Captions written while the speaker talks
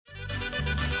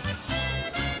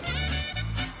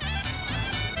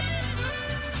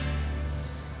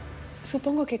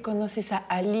Supongo que conoces a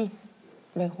Ali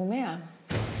Benjumea.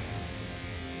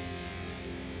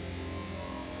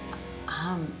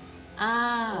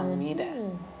 Mira.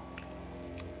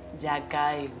 Ya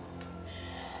caigo.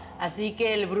 Así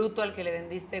que el bruto al que le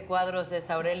vendiste cuadros es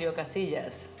Aurelio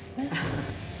Casillas.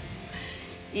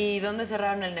 ¿Y dónde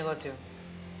cerraron el negocio?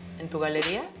 ¿En tu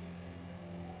galería?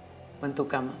 ¿O en tu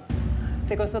cama?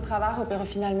 Te costó trabajo, pero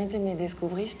finalmente me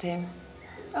descubriste.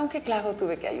 Aunque claro,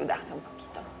 tuve que ayudarte un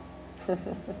poquito.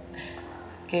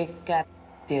 ¿Qué cara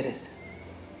quieres?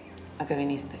 ¿A qué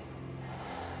viniste?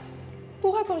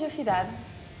 Pura curiosidad.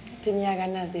 Tenía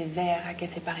ganas de ver a qué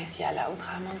se parecía la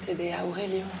otra amante de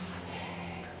Aurelio.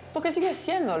 Porque sigues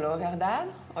siéndolo, ¿verdad?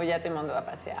 ¿O ya te mandó a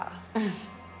pasear?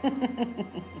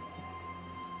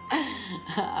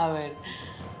 A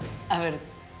ver,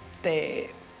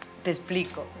 te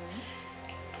explico.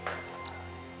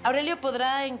 Aurelio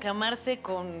podrá encamarse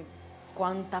con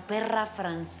cuanta perra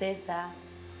francesa,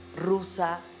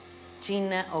 rusa,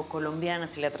 china o colombiana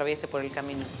se le atraviese por el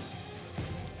camino.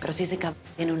 Pero si ese cabrón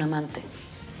tiene un amante,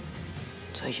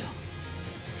 soy yo.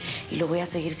 Y lo voy a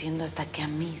seguir siendo hasta que a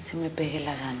mí se me pegue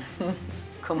la gana.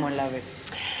 ¿Cómo la ves?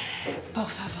 Por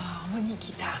favor,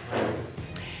 Moniquita.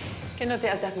 ¿Que no te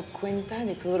has dado cuenta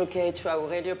de todo lo que ha hecho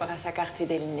Aurelio para sacarte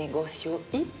del negocio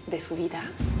y de su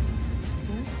vida?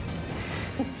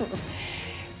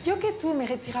 Yo que tú me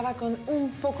retiraba con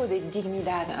un poco de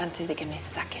dignidad antes de que me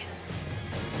saquen.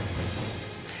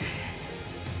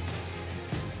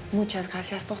 Muchas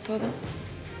gracias por todo.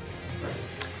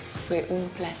 Fue un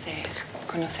placer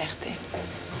conocerte.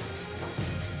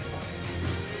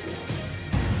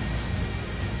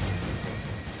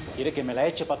 ¿Quiere que me la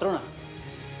eche, patrona?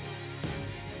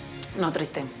 No,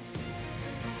 triste.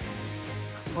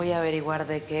 Voy a averiguar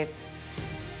de qué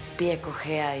pie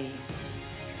cojea y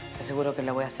te aseguro que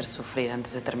la voy a hacer sufrir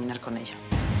antes de terminar con ella.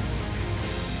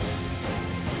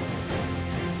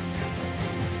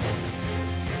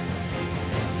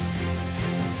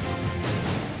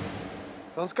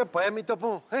 Entonces, ¿qué puede, mi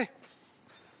topo?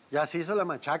 ¿Ya se hizo la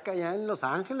machaca allá en Los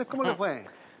Ángeles? ¿Cómo le fue?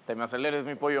 Te me aceleres,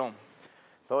 mi pollo.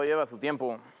 Todo lleva su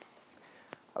tiempo.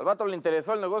 Al vato le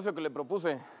interesó el negocio que le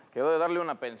propuse. Quedó de darle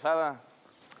una pensada.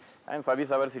 Ya nos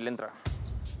avisa a ver si le entra.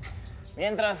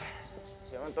 Mientras,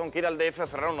 yo me tengo que ir al DF a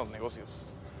cerrar unos negocios.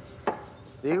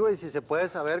 Digo, ¿y si se puede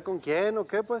saber con quién o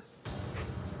qué, pues?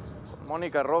 Con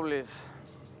Mónica Robles.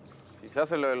 Si se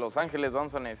hace lo de Los Ángeles,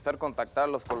 vamos a necesitar contactar a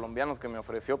los colombianos que me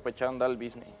ofreció Pechá andar al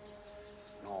business.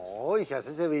 No, y si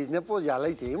hace ese business, pues ya la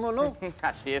hicimos, ¿no?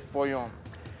 Así es, pollo.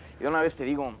 Y de una vez te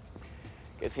digo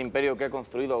que ese imperio que ha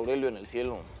construido Aurelio en el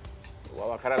cielo, lo voy a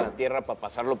bajar a la tierra para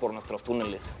pasarlo por nuestros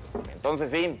túneles.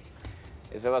 Entonces sí,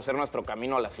 ese va a ser nuestro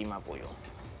camino a la cima, pollo.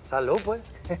 Salud, pues.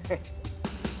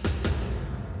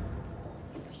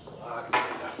 Ah, qué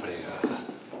la fregada.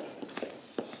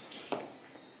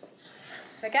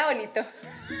 Me queda bonito.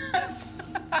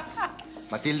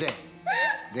 Matilde,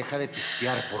 deja de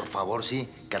pistear, por favor, sí.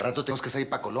 Que al rato tenemos que salir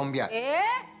para Colombia. ¿Qué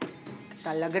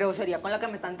tal la grosería con la que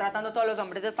me están tratando todos los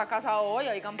hombres de esta casa hoy?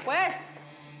 Oigan, pues.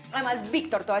 Además,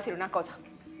 Víctor, te voy a decir una cosa.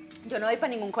 Yo no voy para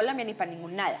ningún Colombia ni para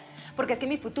ningún nada. Porque es que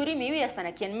mi futuro y mi vida están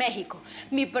aquí en México.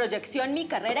 Mi proyección, mi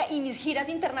carrera y mis giras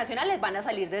internacionales van a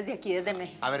salir desde aquí, desde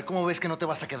México. A ver, ¿cómo ves que no te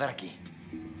vas a quedar aquí?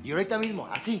 Y ahorita mismo,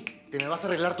 así, te me vas a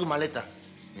arreglar tu maleta.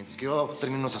 Mientras que yo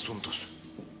termino unos asuntos.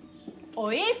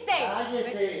 ¿Oíste?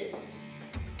 ¡Cállese!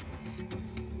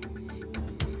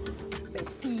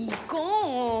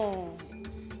 Betico.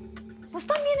 Vos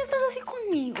también estás así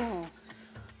conmigo.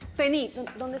 Penny,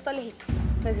 ¿dónde está Alejito?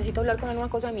 Necesito hablar con él una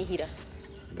cosa de mi gira.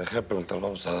 Deja de preguntar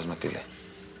babosadas, Matilde.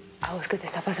 ¿A vos qué te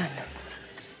está pasando?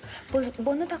 Pues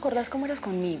vos no te acordás cómo eras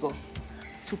conmigo.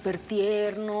 Súper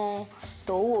tierno,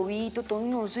 todo bobito, todo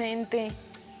inocente.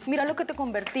 Mira lo que te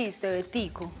convertiste,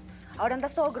 Betico. Ahora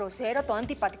andas todo grosero, todo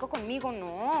antipático conmigo.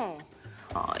 No.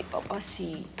 Ay,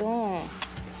 papacito.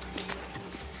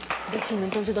 Decime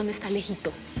entonces dónde está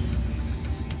Alejito.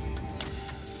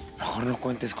 Mejor no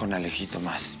cuentes con Alejito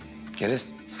más.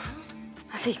 ¿Quieres?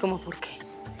 Así como por qué.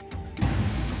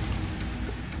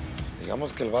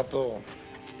 Digamos que el vato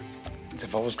se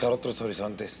fue a buscar otros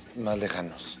horizontes más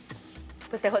lejanos.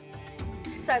 Pues te jod...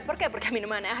 ¿Sabes por qué? Porque a mí no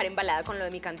me van a dejar embalada con lo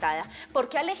de mi cantada.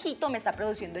 Porque Alejito me está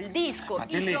produciendo el disco.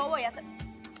 Matilde, y yo voy a hacer...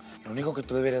 Lo único que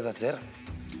tú deberías hacer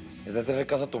es hacerle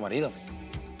caso a tu marido.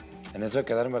 En eso de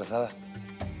quedar embarazada.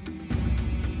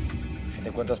 A fin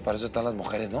de cuentas, para eso están las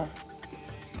mujeres, ¿no?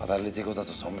 Para darles hijos a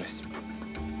sus hombres.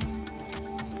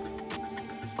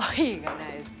 Oigan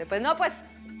a este. Pues no, pues,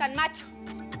 tan macho.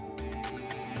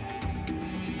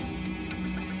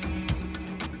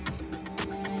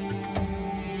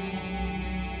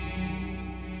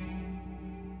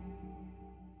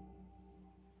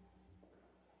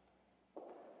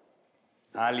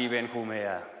 Ali Ben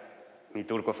Jumea, mi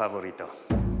turco favorito.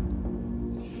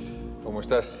 ¿Cómo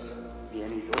estás?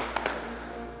 Bien, ¿y tú?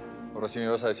 Ahora sí me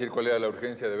vas a decir cuál era la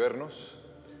urgencia de vernos.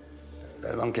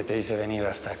 Perdón que te hice venir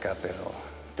hasta acá, pero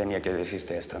tenía que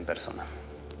decirte esto en persona.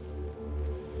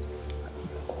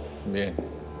 Bien.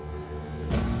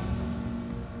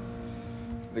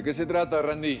 ¿De qué se trata,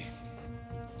 Randy?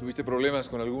 ¿Tuviste problemas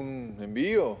con algún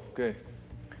envío o qué?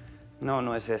 No,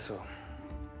 no es eso.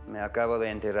 Me acabo de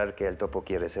enterar que el topo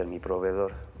quiere ser mi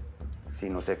proveedor. Si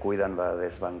no se cuidan, va a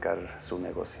desbancar su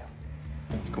negocio.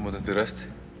 ¿Y cómo te enteraste?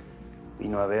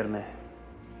 Vino a verme.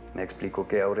 Me explicó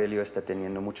que Aurelio está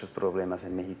teniendo muchos problemas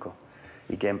en México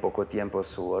y que en poco tiempo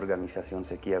su organización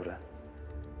se quiebra.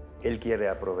 Él quiere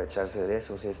aprovecharse de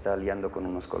eso, se está aliando con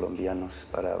unos colombianos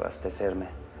para abastecerme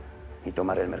y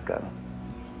tomar el mercado.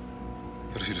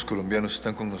 Pero si los colombianos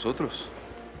están con nosotros.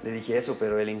 Le dije eso,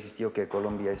 pero él insistió que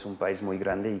Colombia es un país muy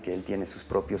grande y que él tiene sus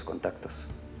propios contactos.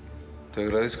 Te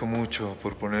agradezco mucho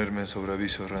por ponerme en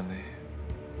sobreaviso, Randy.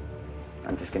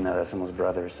 Antes que nada, somos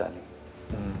brothers, Sally.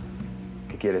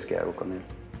 ¿Qué quieres que haga con él?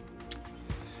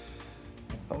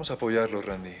 Vamos a apoyarlo,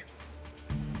 Randy.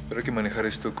 Pero hay que manejar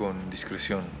esto con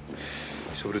discreción.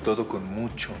 Y sobre todo con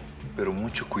mucho, pero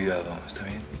mucho cuidado. ¿Está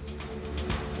bien?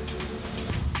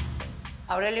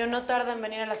 Aurelio no tarda en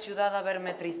venir a la ciudad a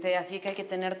verme triste, así que hay que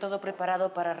tener todo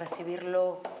preparado para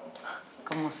recibirlo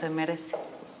como se merece.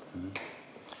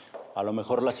 A lo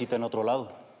mejor la cita en otro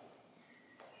lado.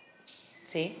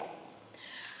 Sí.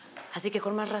 Así que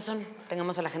con más razón,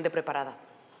 tengamos a la gente preparada.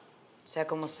 Sea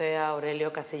como sea,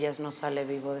 Aurelio Casillas no sale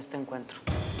vivo de este encuentro.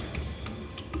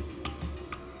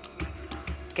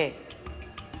 ¿Qué?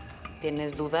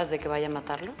 ¿Tienes dudas de que vaya a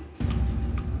matarlo?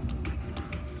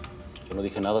 Yo no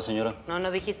dije nada, señora.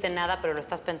 No dijiste nada, pero lo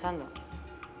estás pensando.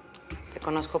 Te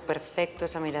conozco perfecto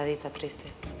esa miradita triste.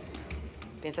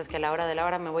 Piensas que a la hora de la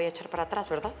hora me voy a echar para atrás,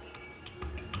 ¿verdad?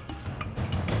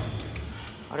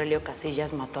 Aurelio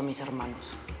Casillas mató a mis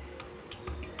hermanos.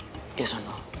 Y eso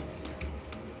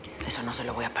no se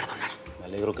lo voy a perdonar. Me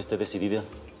alegro que esté decidida.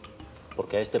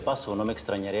 Porque a este paso no me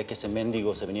extrañaría que ese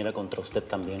mendigo se viniera contra usted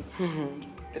también.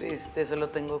 Triste, eso lo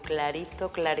tengo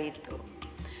clarito, clarito.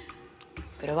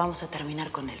 Pero vamos a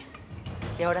terminar con él.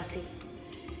 Y ahora sí,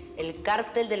 el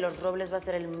cártel de los Robles va a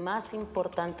ser el más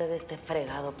importante de este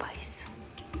fregado país.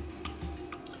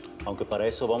 Aunque para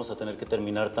eso vamos a tener que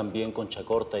terminar también con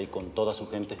Chacorta y con toda su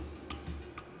gente.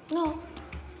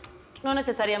 No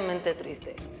necesariamente,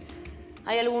 triste.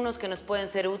 Hay algunos que nos pueden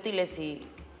ser útiles y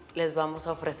les vamos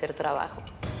a ofrecer trabajo.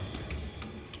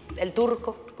 El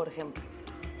turco, por ejemplo.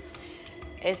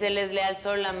 Ese es leal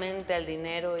solamente al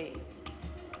dinero y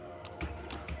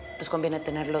nos conviene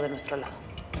tenerlo de nuestro lado.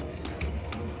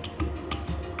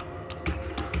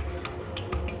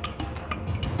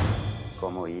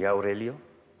 ¿Cómo? ¿Y Aurelio?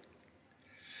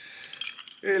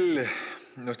 Él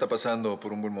no está pasando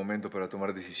por un buen momento para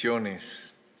tomar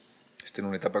decisiones. Está en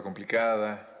una etapa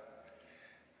complicada.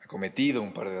 Ha cometido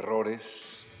un par de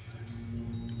errores.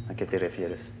 ¿A qué te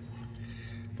refieres?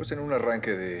 Pues en un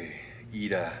arranque de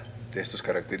ira de estos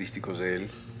característicos de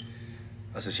él,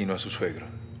 asesinó a su suegro.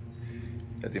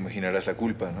 Ya te imaginarás la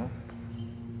culpa, ¿no?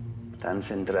 Tan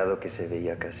centrado que se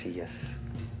veía Casillas.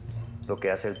 Lo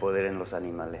que hace el poder en los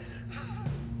animales.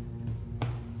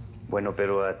 Bueno,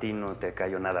 pero a ti no te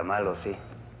cayó nada malo, ¿sí?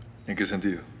 ¿En qué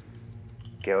sentido?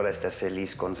 Que ahora estás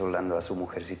feliz consolando a su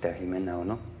mujercita Jimena, ¿o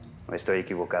no? ¿O estoy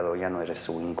equivocado? Ya no eres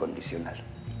su incondicional.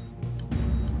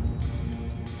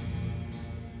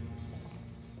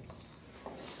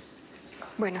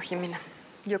 Bueno, Jimena,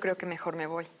 yo creo que mejor me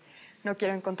voy. No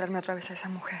quiero encontrarme otra vez a esa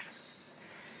mujer.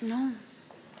 No,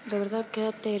 de verdad,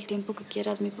 quédate el tiempo que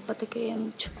quieras. Mi papá te quería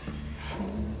mucho.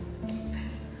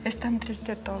 Es tan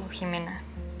triste todo, Jimena.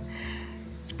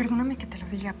 Y perdóname que te lo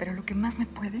diga, pero lo que más me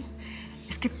puede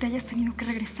es que te hayas tenido que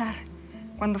regresar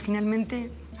cuando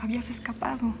finalmente habías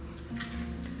escapado.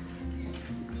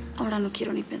 Ahora no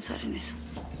quiero ni pensar en eso.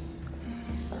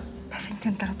 ¿Vas a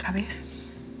intentar otra vez?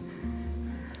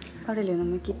 Aurelio no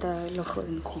me quita el ojo de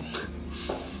encima.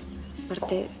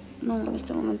 Aparte, no, en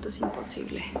este momento es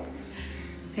imposible.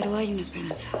 Pero hay una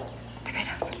esperanza. ¿De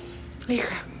veras?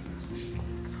 Hija.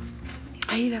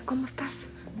 Aida, ¿cómo estás?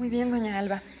 Muy bien, doña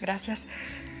Alba. Gracias.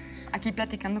 Aquí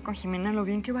platicando con Jimena lo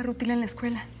bien que va Rutil en la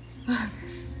escuela.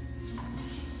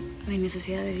 No hay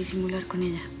necesidad de disimular con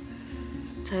ella.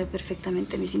 Sabe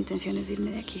perfectamente mis intenciones de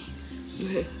irme de aquí.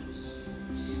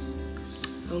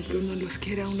 Aunque uno los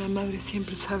quiera, una madre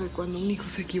siempre sabe cuando un hijo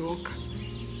se equivoca.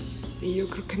 Y yo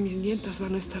creo que mis nietas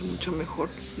van a estar mucho mejor,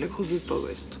 lejos de todo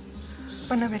esto.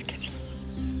 Van a ver que sí.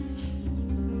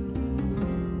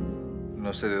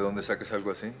 No sé de dónde sacas algo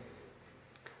así.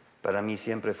 Para mí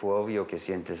siempre fue obvio que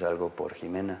sientes algo por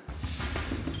Jimena.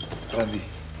 Randy,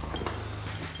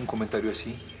 un comentario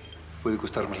así puede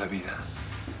costarme la vida.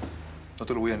 No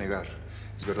te lo voy a negar.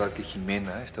 Es verdad que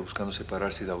Jimena está buscando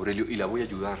separarse de Aurelio y la voy a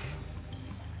ayudar.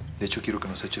 De hecho, quiero que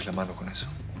nos eches la mano con eso.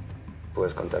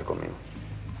 Puedes contar conmigo.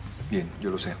 Bien,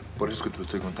 yo lo sé. Por eso es que te lo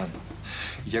estoy contando.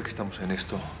 Y ya que estamos en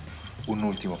esto, un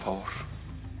último favor.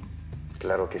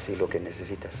 Claro que sí, lo que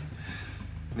necesitas.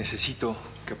 Necesito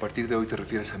que a partir de hoy te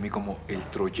refieras a mí como el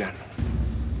troyano.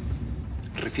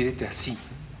 Refiérete así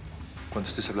cuando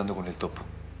estés hablando con el topo.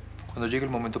 Cuando llegue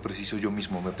el momento preciso, yo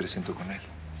mismo me presento con él.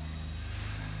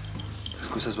 Las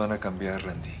cosas van a cambiar,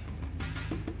 Randy.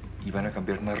 Y van a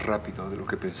cambiar más rápido de lo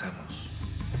que pensamos.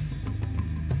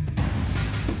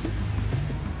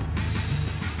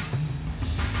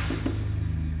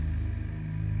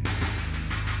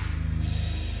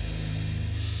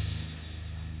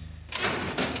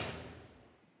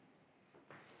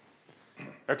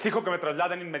 Exijo que me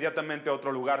trasladen inmediatamente a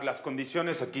otro lugar. Las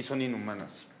condiciones aquí son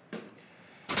inhumanas.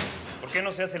 ¿Por qué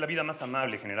no se hace la vida más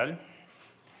amable, general?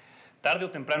 Tarde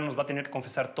o temprano nos va a tener que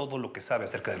confesar todo lo que sabe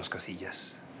acerca de los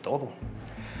Casillas. Todo.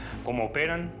 Cómo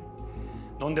operan,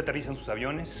 dónde aterrizan sus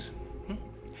aviones,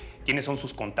 quiénes son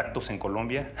sus contactos en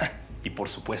Colombia y, por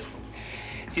supuesto,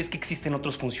 si es que existen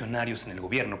otros funcionarios en el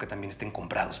gobierno que también estén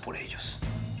comprados por ellos.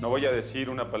 No voy a decir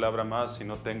una palabra más si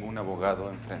no tengo un abogado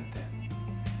enfrente.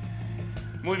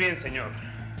 Muy bien, señor.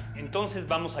 Entonces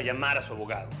vamos a llamar a su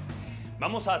abogado.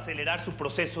 Vamos a acelerar su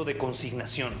proceso de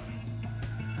consignación.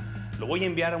 Lo voy a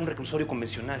enviar a un reclusorio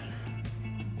convencional.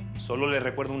 Solo le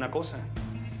recuerdo una cosa.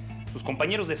 Sus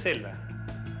compañeros de celda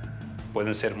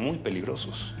pueden ser muy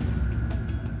peligrosos.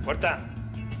 Puerta.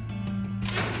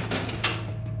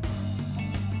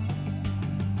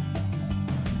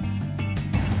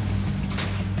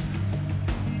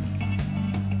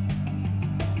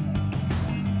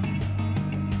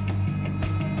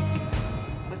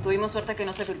 Tuvimos suerte que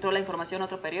no se filtró la información a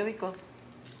otro periódico.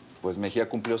 Pues Mejía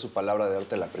cumplió su palabra de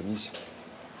darte la primicia.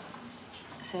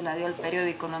 Se la dio al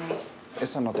periódico, no a mí.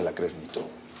 Esa no te la crees ni tú.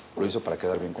 Lo hizo para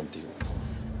quedar bien contigo.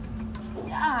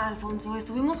 Ya, Alfonso,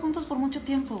 estuvimos juntos por mucho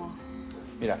tiempo.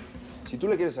 Mira, si tú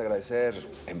le quieres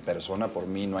agradecer en persona, por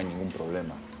mí no hay ningún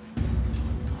problema.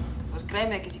 Pues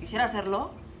créeme que si quisiera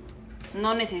hacerlo,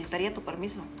 no necesitaría tu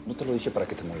permiso. No te lo dije para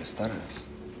que te molestaras.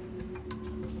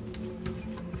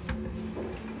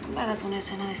 No me hagas una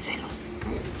escena de celos.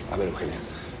 A ver, Eugenia,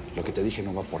 lo que te dije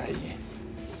no va por ahí, ¿eh?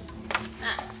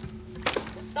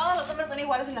 Todos los hombres son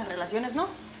iguales en las relaciones, ¿no?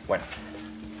 Bueno,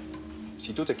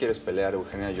 si tú te quieres pelear,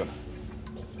 Eugenia, yo no.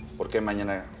 ¿Por qué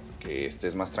mañana que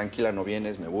estés más tranquila no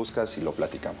vienes, me buscas y lo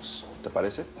platicamos? ¿Te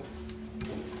parece?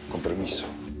 Con permiso.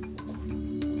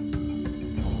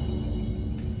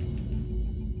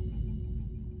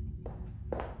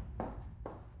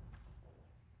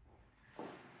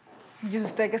 ¿Y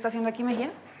usted qué está haciendo aquí,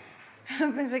 Mejía?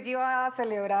 Pensé que iba a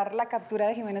celebrar la captura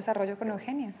de Jiménez Arroyo con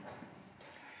Eugenia.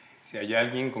 Si hay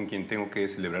alguien con quien tengo que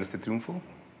celebrar este triunfo,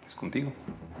 es contigo.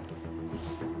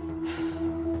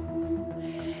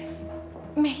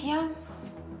 Mejía,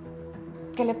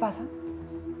 ¿qué le pasa?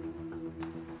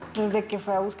 Desde que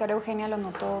fue a buscar a Eugenia lo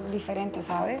noto diferente,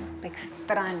 ¿sabe?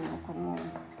 Extraño, como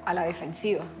a la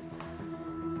defensiva.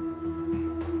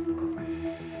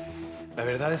 La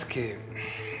verdad es que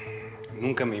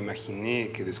nunca me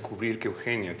imaginé que descubrir que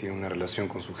Eugenia tiene una relación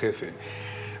con su jefe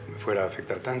me fuera a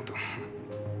afectar tanto.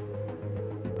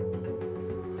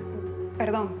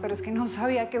 Perdón, pero es que no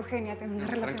sabía que Eugenia tenía una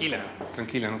relación.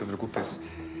 Tranquila, no te preocupes.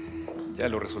 Ya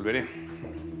lo resolveré.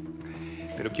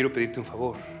 Pero quiero pedirte un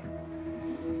favor.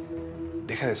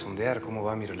 Deja de sondear cómo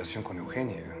va mi relación con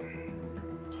Eugenia.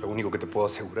 Lo único que te puedo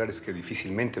asegurar es que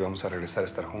difícilmente vamos a regresar a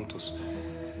estar juntos.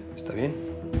 ¿Está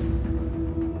bien?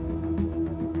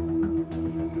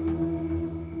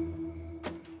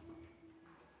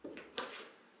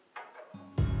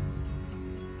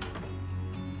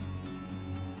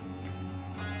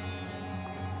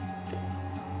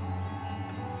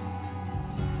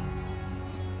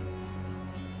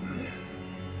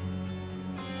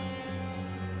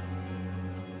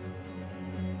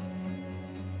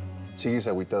 ¿Sigues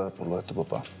agüitada por lo de tu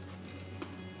papá?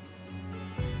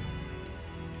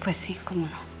 Pues sí, cómo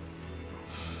no.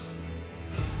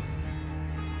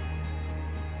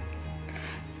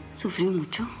 ¿Sufrió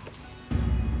mucho?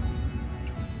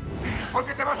 ¿Por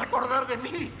qué te vas a acordar de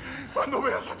mí cuando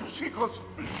veas a tus hijos?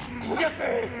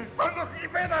 ¡Cállate! ¡Cuando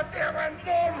Jimena te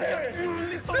abandone!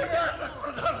 ¡Te vas a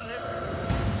acordar de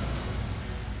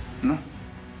mí!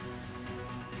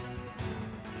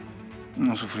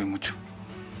 No sufrí mucho.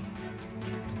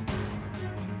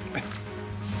 Ven.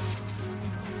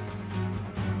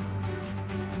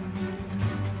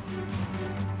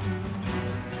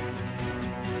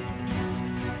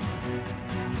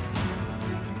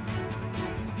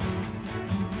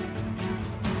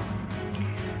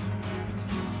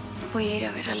 Voy a ir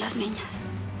a ver a las niñas.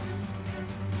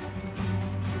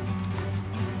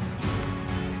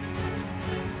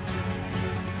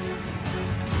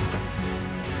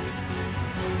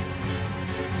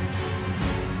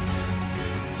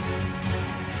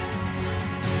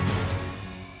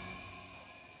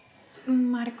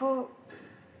 Marco...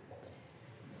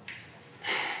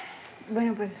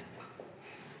 Bueno, pues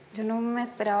yo no me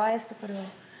esperaba esto, pero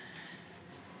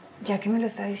ya que me lo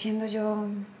está diciendo, yo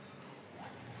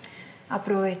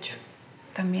aprovecho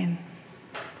también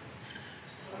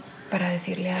para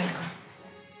decirle algo.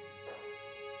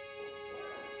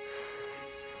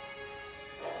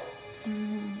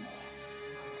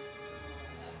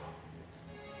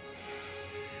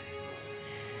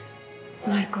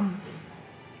 Marco.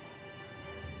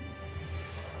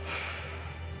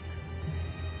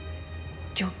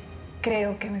 Yo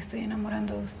creo que me estoy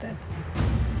enamorando de usted.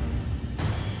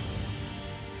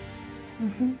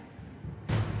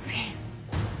 Sí.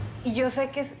 Y yo sé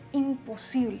que es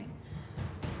imposible,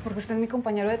 porque usted es mi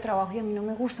compañero de trabajo y a mí no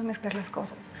me gusta mezclar las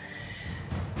cosas.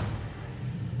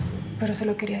 Pero se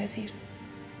lo quería decir.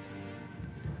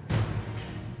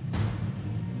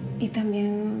 Y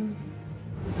también...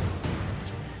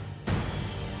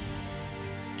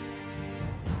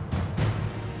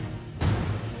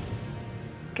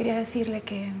 quería decirle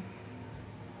que...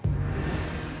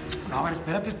 No, a ver,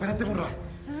 espérate, burra.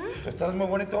 Tú estás muy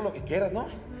buena y todo lo que quieras, ¿no?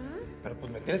 Pero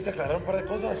pues me tienes que aclarar un par de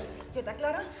cosas. ¿Yo te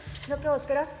aclaro? Lo que vos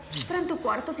quieras. Pero en tu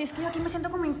cuarto, si es que yo aquí me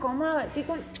siento como incómoda, Betty,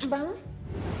 ¿vamos?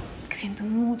 Que siento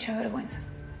mucha vergüenza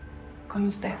con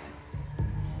usted.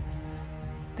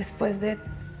 Después de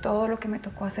todo lo que me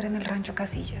tocó hacer en el rancho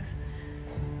Casillas.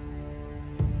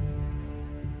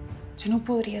 Yo no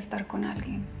podría estar con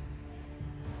alguien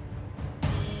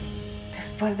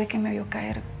después de que me vio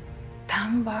caer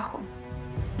tan bajo.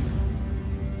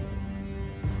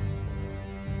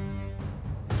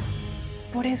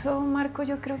 Por eso, Marco,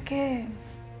 yo creo que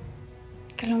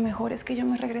lo mejor es que yo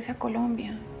me regrese a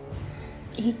Colombia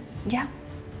y ya,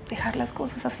 dejar las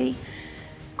cosas así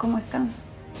como están.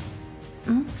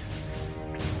 ¿Mm?